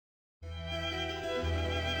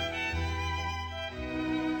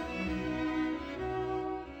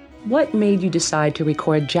What made you decide to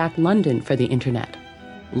record Jack London for the internet?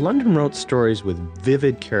 London wrote stories with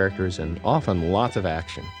vivid characters and often lots of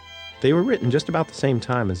action. They were written just about the same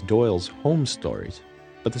time as Doyle's home stories,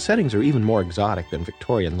 but the settings are even more exotic than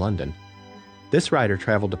Victorian London. This writer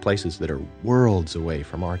traveled to places that are worlds away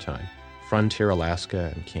from our time: frontier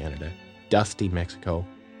Alaska and Canada, dusty Mexico,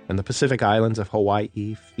 and the Pacific islands of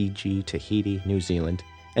Hawaii, Fiji, Tahiti, New Zealand,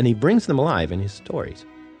 and he brings them alive in his stories.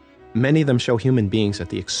 Many of them show human beings at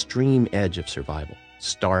the extreme edge of survival,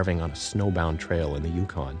 starving on a snowbound trail in the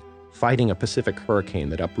Yukon, fighting a Pacific hurricane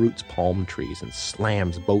that uproots palm trees and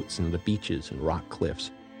slams boats into the beaches and rock cliffs,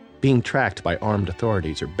 being tracked by armed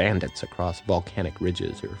authorities or bandits across volcanic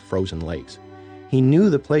ridges or frozen lakes. He knew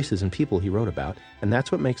the places and people he wrote about, and that's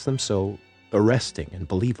what makes them so arresting and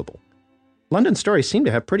believable. London's stories seem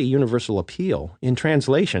to have pretty universal appeal. In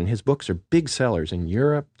translation, his books are big sellers in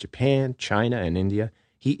Europe, Japan, China, and India.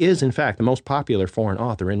 He is, in fact, the most popular foreign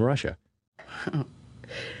author in Russia.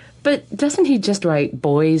 But doesn't he just write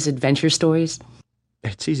boys' adventure stories?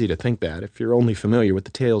 It's easy to think that if you're only familiar with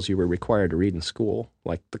the tales you were required to read in school,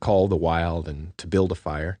 like The Call of the Wild and To Build a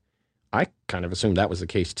Fire. I kind of assumed that was the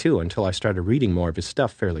case too until I started reading more of his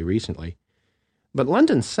stuff fairly recently. But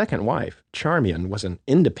London's second wife, Charmian, was an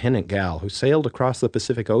independent gal who sailed across the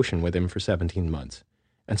Pacific Ocean with him for 17 months.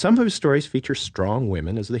 And some of his stories feature strong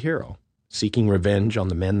women as the hero, seeking revenge on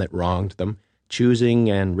the men that wronged them, choosing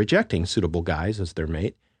and rejecting suitable guys as their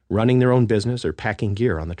mate, running their own business or packing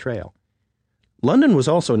gear on the trail. London was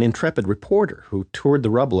also an intrepid reporter who toured the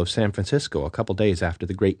rubble of San Francisco a couple days after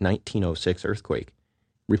the great 1906 earthquake,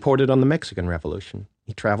 reported on the Mexican Revolution.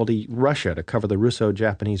 He traveled to Russia to cover the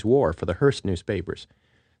Russo-Japanese War for the Hearst newspapers.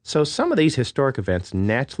 So some of these historic events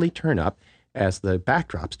naturally turn up as the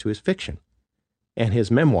backdrops to his fiction. And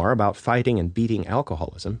his memoir about fighting and beating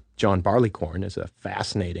alcoholism, John Barleycorn, is a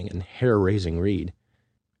fascinating and hair-raising read.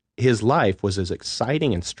 His life was as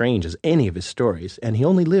exciting and strange as any of his stories, and he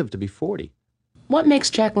only lived to be 40. What makes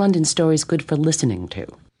Jack London's stories good for listening to?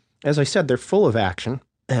 As I said, they're full of action,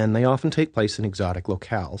 and they often take place in exotic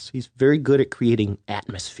locales. He's very good at creating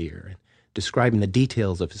atmosphere and describing the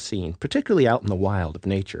details of his scene, particularly out in the wild of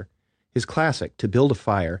nature. His classic, To Build a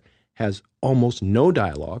Fire, has almost no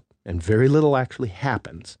dialogue, and very little actually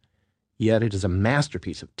happens, yet it is a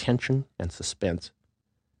masterpiece of tension and suspense.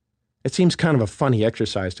 It seems kind of a funny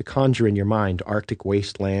exercise to conjure in your mind Arctic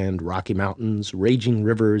wasteland, Rocky Mountains, raging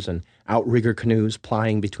rivers, and outrigger canoes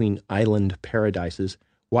plying between island paradises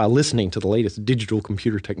while listening to the latest digital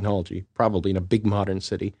computer technology, probably in a big modern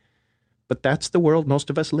city. But that's the world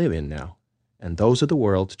most of us live in now, and those are the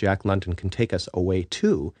worlds Jack London can take us away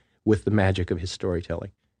to with the magic of his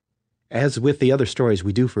storytelling. As with the other stories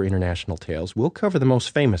we do for International Tales, we'll cover the most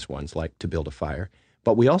famous ones, like To Build a Fire,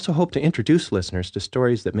 but we also hope to introduce listeners to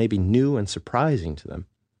stories that may be new and surprising to them.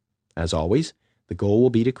 As always, the goal will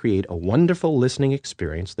be to create a wonderful listening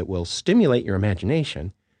experience that will stimulate your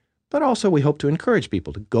imagination, but also we hope to encourage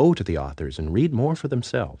people to go to the authors and read more for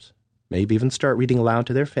themselves. Maybe even start reading aloud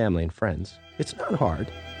to their family and friends. It's not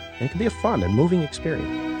hard, and it can be a fun and moving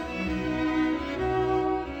experience.